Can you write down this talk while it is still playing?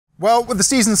Well, with the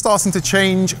season starting to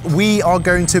change, we are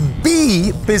going to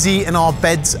be busy in our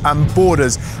beds and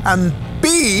borders. And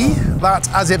be that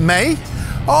as it may,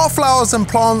 our flowers and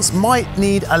plants might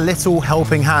need a little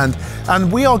helping hand.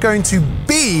 And we are going to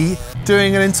be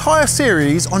doing an entire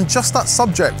series on just that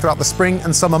subject throughout the spring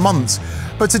and summer months.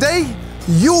 But today,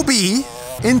 you'll be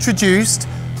introduced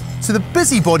to the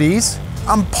busybodies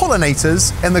and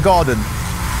pollinators in the garden.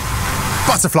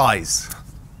 Butterflies.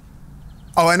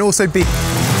 Oh, and also bees.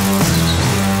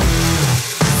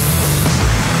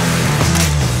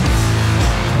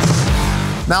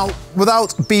 Now,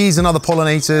 without bees and other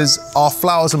pollinators, our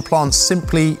flowers and plants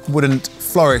simply wouldn't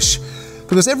flourish.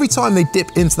 Because every time they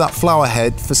dip into that flower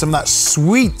head for some of that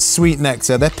sweet, sweet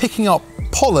nectar, they're picking up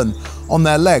pollen on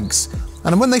their legs.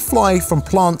 And when they fly from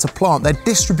plant to plant, they're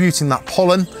distributing that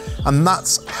pollen, and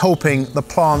that's helping the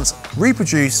plants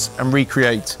reproduce and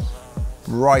recreate.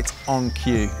 Right on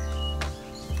cue.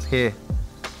 Here.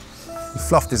 He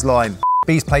fluffed his line.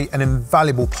 Bees play an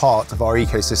invaluable part of our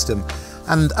ecosystem.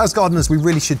 And as gardeners, we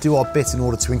really should do our bit in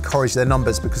order to encourage their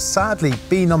numbers, because sadly,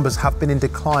 bee numbers have been in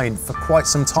decline for quite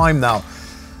some time now.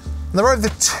 And there are over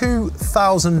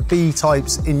 2,000 bee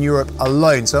types in Europe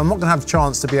alone, so I'm not going to have a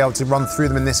chance to be able to run through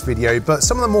them in this video, but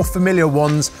some of the more familiar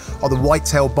ones are the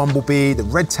white-tailed bumblebee, the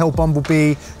red-tailed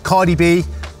bumblebee,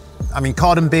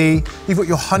 cardamom bee, you've got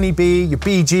your honeybee, your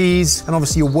bee gees, and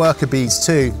obviously your worker bees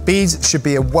too. Bees should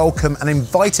be a welcome and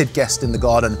invited guest in the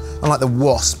garden, unlike the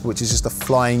wasp, which is just a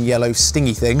flying yellow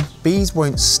stingy thing. Bees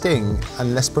won't sting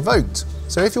unless provoked.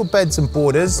 So if your beds and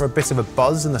borders are a bit of a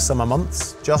buzz in the summer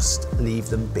months, just leave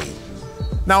them be.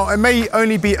 Now, it may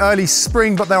only be early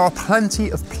spring, but there are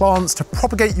plenty of plants to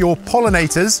propagate your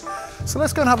pollinators. So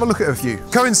let's go and have a look at a few.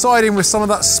 Coinciding with some of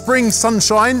that spring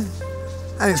sunshine,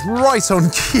 and it's right on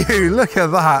cue, look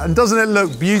at that. And doesn't it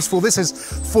look beautiful? This is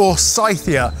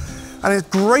Forsythia, and it's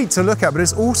great to look at, but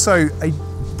it's also a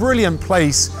brilliant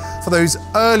place for those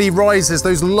early risers,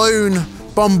 those lone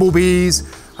bumblebees,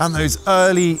 and those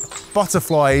early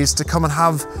butterflies to come and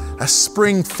have a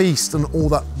spring feast on all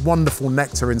that wonderful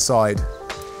nectar inside.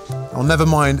 Oh, never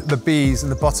mind the bees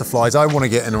and the butterflies, I want to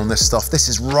get in on this stuff. This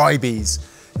is ribes,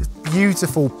 this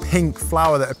beautiful pink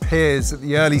flower that appears at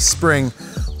the early spring,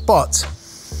 but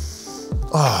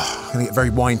I'm gonna get very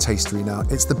wine tastery now.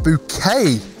 It's the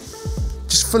bouquet,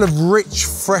 just full of rich,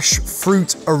 fresh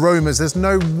fruit aromas. There's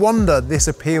no wonder this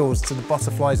appeals to the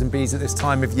butterflies and bees at this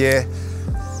time of year.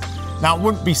 Now, it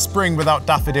wouldn't be spring without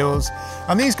daffodils,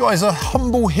 and these guys are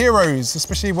humble heroes,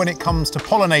 especially when it comes to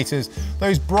pollinators.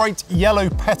 Those bright yellow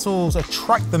petals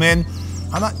attract them in,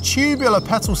 and that tubular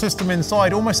petal system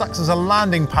inside almost acts as a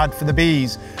landing pad for the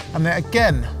bees. And they're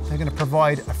going to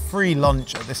provide a free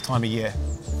lunch at this time of year.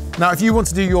 Now, if you want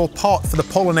to do your part for the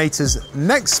pollinators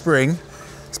next spring,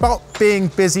 it's about being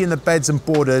busy in the beds and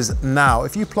borders now.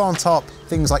 If you plant up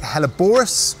things like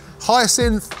Helleborus,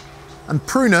 hyacinth, and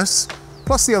prunus,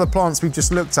 plus the other plants we've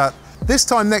just looked at, this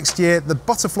time next year, the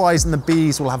butterflies and the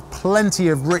bees will have plenty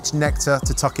of rich nectar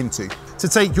to tuck into, to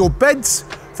take your beds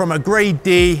from a grade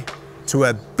D to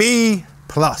a B+.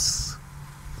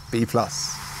 B+.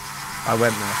 I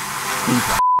went there.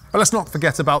 B+. But let's not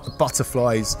forget about the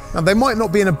butterflies. Now, they might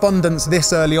not be in abundance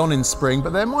this early on in spring,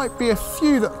 but there might be a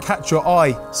few that catch your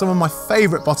eye. Some of my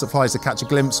favorite butterflies to catch a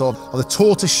glimpse of are the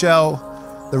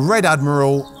tortoiseshell, the red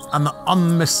admiral, and the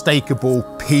unmistakable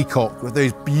peacock with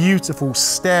those beautiful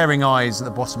staring eyes at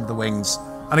the bottom of the wings.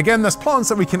 And again, there's plants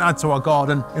that we can add to our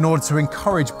garden in order to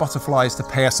encourage butterflies to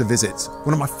pay us a visit.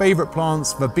 One of my favorite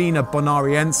plants, Verbena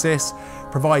bonariensis,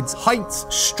 provides height,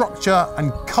 structure,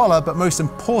 and color, but most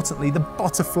importantly, the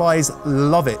butterflies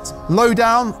love it. Low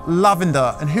down,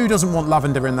 lavender, and who doesn't want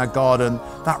lavender in their garden?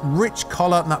 That rich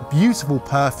color and that beautiful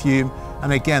perfume,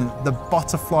 and again, the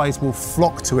butterflies will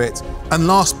flock to it. And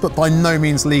last but by no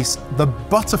means least, the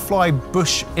butterfly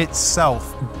bush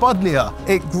itself, Buddleia.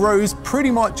 It grows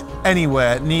pretty much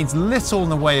anywhere. It needs little in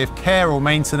the way of care or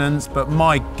maintenance, but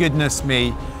my goodness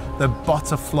me, the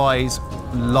butterflies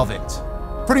love it.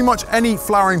 Pretty much any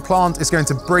flowering plant is going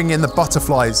to bring in the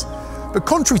butterflies. But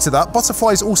contrary to that,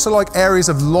 butterflies also like areas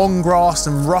of long grass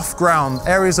and rough ground,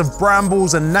 areas of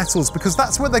brambles and nettles, because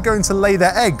that's where they're going to lay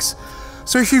their eggs.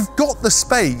 So if you've got the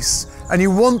space and you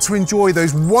want to enjoy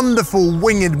those wonderful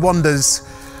winged wonders,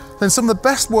 then some of the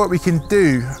best work we can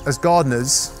do as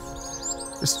gardeners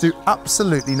is to do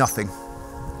absolutely nothing.